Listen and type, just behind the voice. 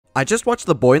I just watched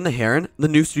The Boy and the Heron, the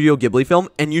new Studio Ghibli film,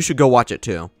 and you should go watch it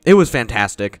too. It was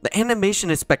fantastic. The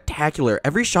animation is spectacular.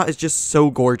 Every shot is just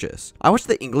so gorgeous. I watched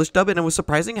the English dub and it was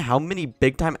surprising how many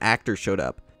big-time actors showed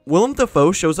up. Willem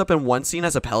Dafoe shows up in one scene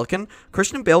as a pelican,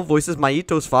 Christian Bale voices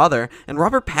Maito's father, and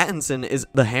Robert Pattinson is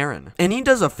the Heron. And he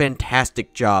does a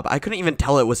fantastic job. I couldn't even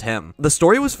tell it was him. The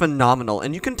story was phenomenal,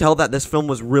 and you can tell that this film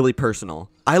was really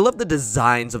personal. I love the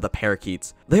designs of the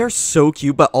parakeets. They are so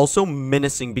cute, but also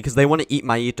menacing because they want to eat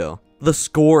Maito. The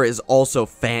score is also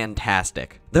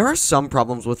fantastic. There are some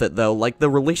problems with it though, like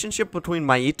the relationship between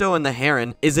Maito and the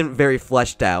Heron isn't very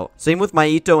fleshed out. Same with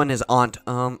Maito and his aunt,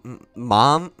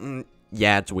 mom?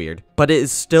 Yeah, it's weird. But it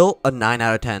is still a 9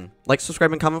 out of 10. Like,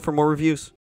 subscribe, and comment for more reviews.